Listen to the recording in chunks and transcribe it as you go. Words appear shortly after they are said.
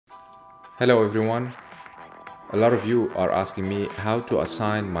Hello everyone. A lot of you are asking me how to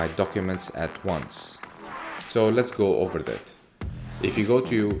assign my documents at once. So let's go over that. If you go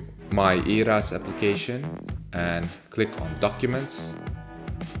to my ERAS application and click on Documents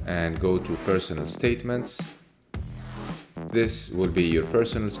and go to Personal Statements, this will be your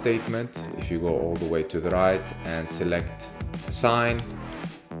personal statement. If you go all the way to the right and select Assign,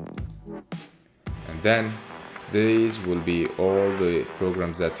 and then these will be all the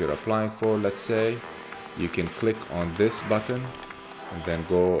programs that you're applying for. Let's say you can click on this button and then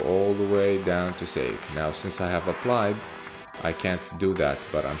go all the way down to save. Now since I have applied, I can't do that,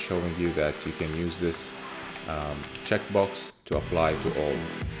 but I'm showing you that you can use this checkbox to apply to all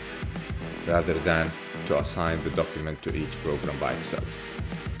rather than to assign the document to each program by itself.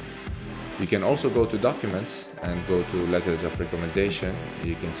 You can also go to Documents and go to Letters of Recommendation.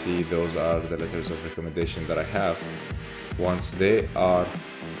 You can see those are the letters of recommendation that I have. Once they are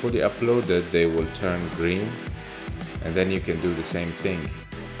fully uploaded, they will turn green, and then you can do the same thing.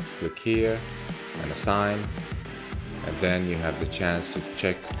 Click here and assign, and then you have the chance to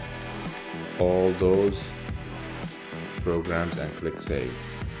check all those programs and click Save.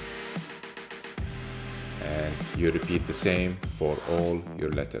 And you repeat the same for all your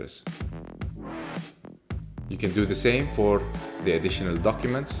letters. You can do the same for the additional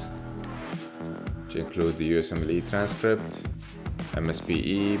documents, which include the USMLE transcript,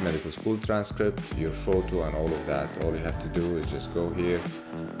 MSPE, medical school transcript, your photo, and all of that. All you have to do is just go here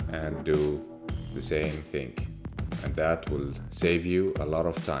and do the same thing, and that will save you a lot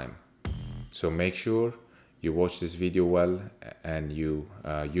of time. So make sure you watch this video well and you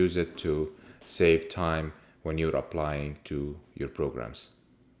use it to save time when you're applying to your programs.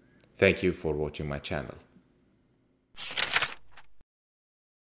 Thank you for watching my channel.